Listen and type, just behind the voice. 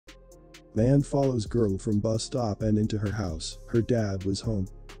Man follows girl from bus stop and into her house. Her dad was home.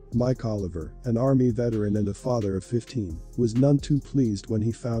 Mike Oliver, an Army veteran and a father of 15, was none too pleased when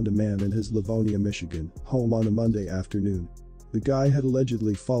he found a man in his Livonia, Michigan, home on a Monday afternoon. The guy had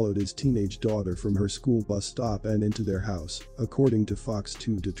allegedly followed his teenage daughter from her school bus stop and into their house, according to Fox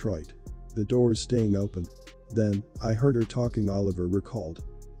 2 Detroit. The doors staying open. Then, I heard her talking, Oliver recalled.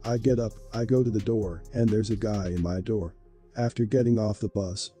 I get up, I go to the door, and there's a guy in my door. After getting off the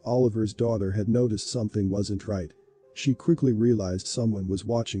bus, Oliver's daughter had noticed something wasn't right. She quickly realized someone was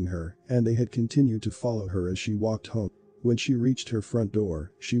watching her, and they had continued to follow her as she walked home. When she reached her front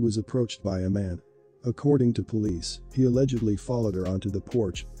door, she was approached by a man. According to police, he allegedly followed her onto the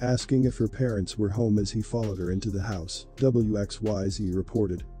porch, asking if her parents were home as he followed her into the house, WXYZ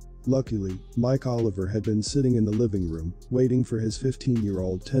reported. Luckily, Mike Oliver had been sitting in the living room, waiting for his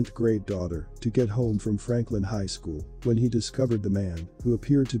 15-year-old 10th grade daughter to get home from Franklin High School, when he discovered the man, who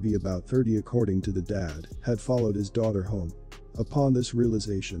appeared to be about 30 according to the dad, had followed his daughter home. Upon this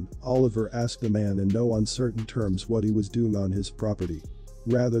realization, Oliver asked the man in no uncertain terms what he was doing on his property.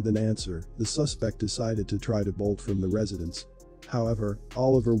 Rather than answer, the suspect decided to try to bolt from the residence. However,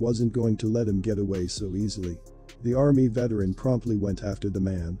 Oliver wasn't going to let him get away so easily. The Army veteran promptly went after the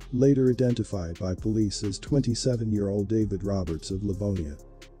man, later identified by police as 27-year-old David Roberts of Livonia.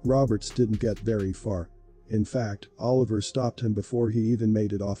 Roberts didn't get very far. In fact, Oliver stopped him before he even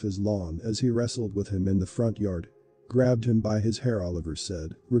made it off his lawn as he wrestled with him in the front yard. Grabbed him by his hair, Oliver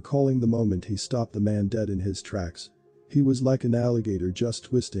said, recalling the moment he stopped the man dead in his tracks. He was like an alligator just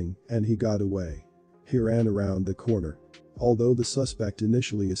twisting, and he got away. He ran around the corner. Although the suspect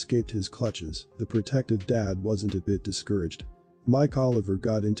initially escaped his clutches, the protective dad wasn't a bit discouraged. Mike Oliver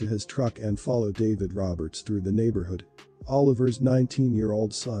got into his truck and followed David Roberts through the neighborhood. Oliver's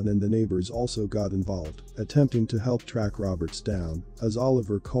 19-year-old son and the neighbors also got involved, attempting to help track Roberts down, as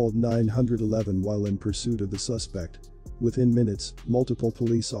Oliver called 911 while in pursuit of the suspect. Within minutes, multiple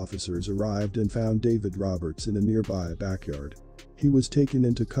police officers arrived and found David Roberts in a nearby backyard. He was taken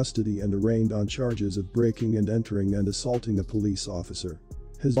into custody and arraigned on charges of breaking and entering and assaulting a police officer.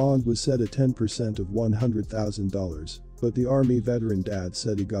 His bond was set at 10% of $100,000, but the Army veteran dad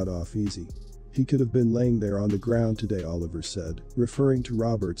said he got off easy. He could have been laying there on the ground today, Oliver said, referring to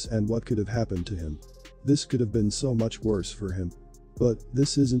Roberts and what could have happened to him. This could have been so much worse for him. But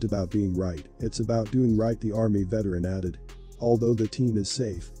this isn't about being right, it's about doing right, the Army veteran added. Although the teen is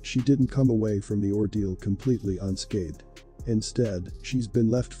safe, she didn't come away from the ordeal completely unscathed. Instead, she's been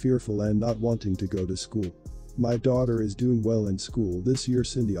left fearful and not wanting to go to school. My daughter is doing well in school this year,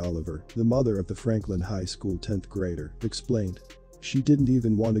 Cindy Oliver, the mother of the Franklin High School 10th grader, explained. She didn't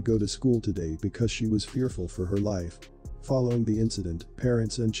even want to go to school today because she was fearful for her life. Following the incident,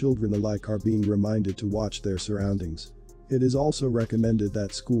 parents and children alike are being reminded to watch their surroundings. It is also recommended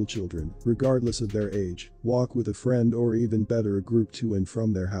that school children, regardless of their age, walk with a friend or even better a group to and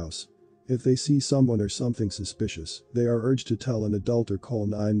from their house. If they see someone or something suspicious, they are urged to tell an adult or call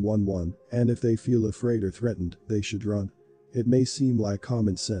 911, and if they feel afraid or threatened, they should run. It may seem like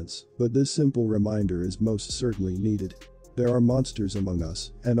common sense, but this simple reminder is most certainly needed. There are monsters among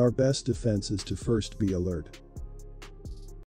us, and our best defense is to first be alert.